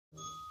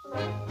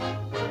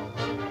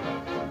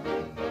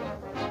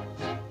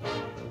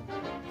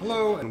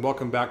Hello and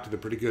welcome back to the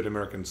Pretty Good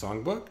American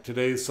Songbook.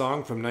 Today's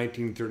song from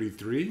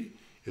 1933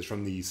 is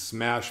from the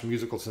smash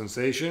musical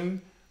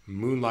sensation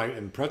Moonlight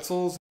and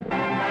Pretzels. And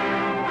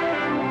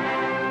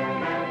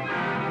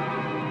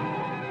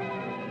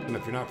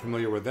if you're not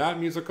familiar with that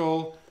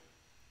musical,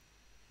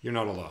 you're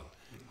not alone.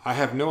 I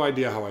have no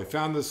idea how I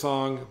found this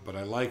song, but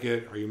I like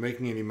it. Are You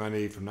Making Any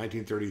Money? From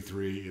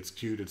 1933. It's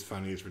cute, it's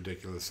funny, it's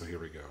ridiculous, so here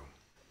we go.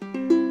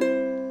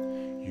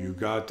 You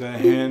got to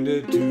hand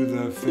it to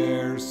the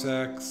fair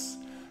sex.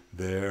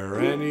 They're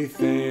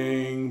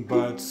anything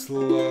but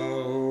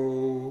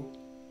slow.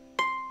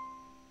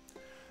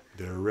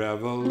 They're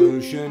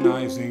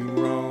revolutionizing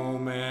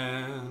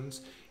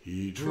romance.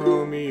 Each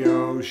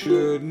Romeo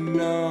should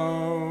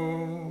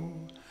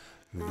know.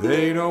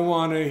 They don't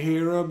want to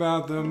hear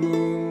about the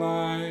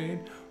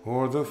moonlight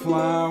or the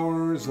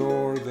flowers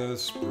or the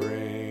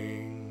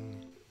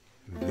spring.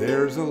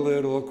 There's a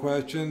little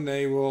question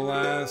they will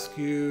ask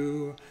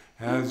you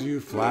as you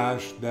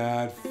flash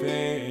that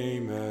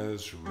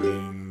famous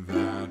ring,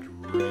 that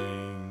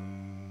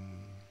ring.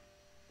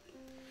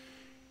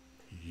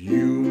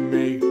 You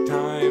make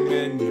time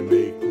and you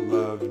make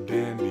love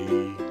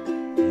dandy.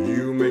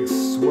 You make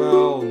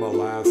swell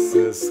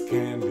molasses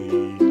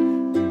candy.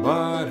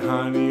 But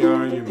honey,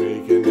 are you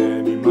making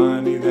any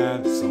money?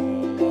 That's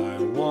all I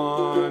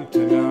want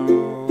to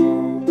know.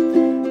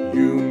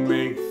 You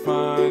make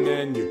fun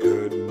and you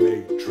could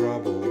make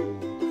trouble.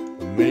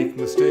 Make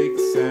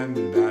mistakes and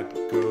that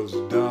goes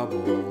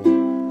double.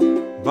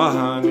 But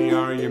honey,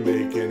 are you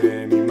making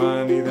any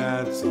money?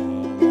 That's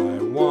all I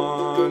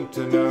want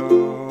to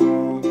know.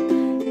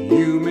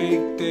 You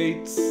make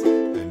dates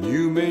and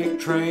you make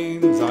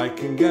trains. I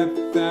can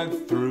get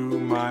that through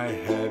my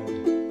head.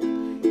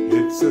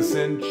 It's a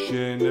cinch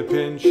in a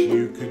pinch.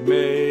 You could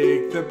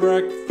make the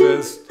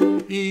breakfast,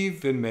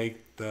 even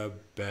make the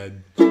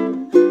bed.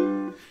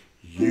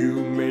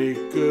 You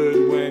make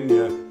good when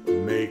you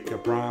make a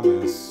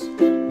promise.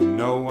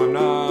 No, I'm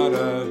not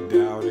a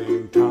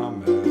doubting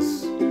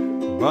Thomas.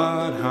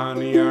 But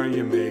honey, are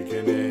you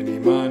making any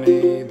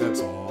money?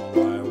 That's all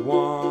I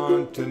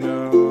want to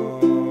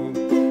know.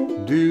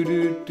 Do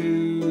do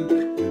do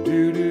do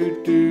do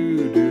do do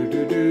do do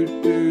do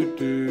do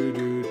do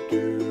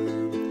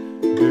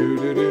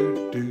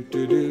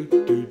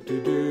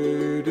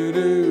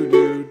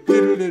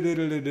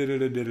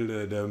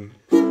do.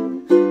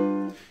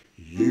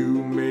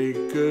 You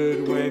make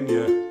good when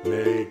you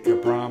make a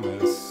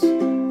promise.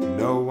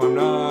 No, I'm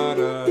not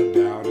a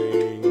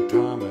doubting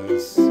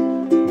Thomas.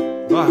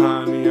 But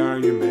honey, are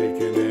you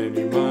making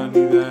any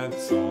money?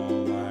 That's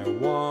all I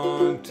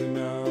want to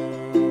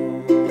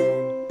know.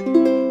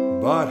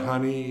 But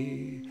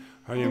honey,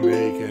 are you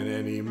making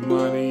any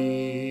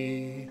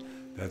money?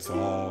 That's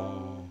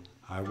all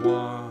I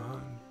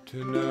want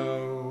to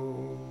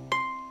know.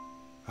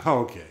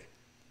 Okay,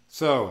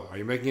 so are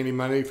you making any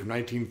money from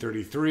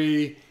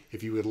 1933?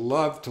 If you would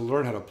love to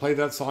learn how to play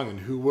that song, and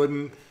who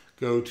wouldn't,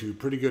 go to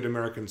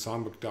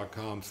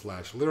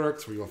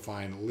prettygoodamericансongbook.com/lyrics, where you'll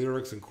find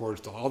lyrics and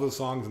chords to all the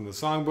songs in the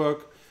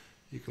songbook.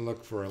 You can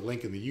look for a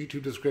link in the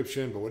YouTube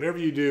description, but whatever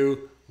you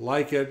do,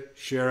 like it,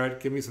 share it,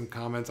 give me some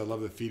comments. I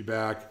love the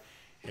feedback,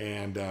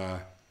 and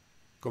go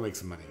make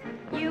some money.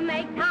 You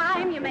make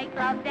time, you make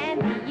love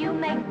dandy, you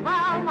make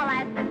love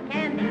molasses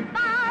candy.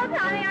 But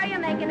honey, are you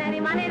making any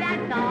money?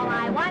 That's all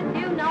I want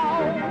to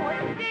know.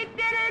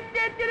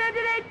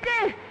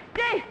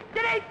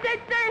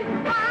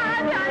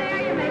 But honey,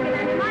 are you making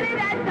any money?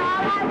 That's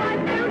all I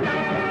want to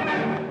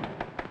know.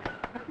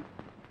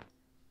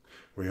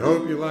 We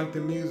hope you like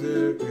the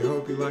music, we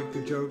hope you like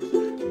the jokes.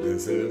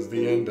 This is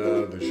the end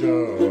of the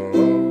show.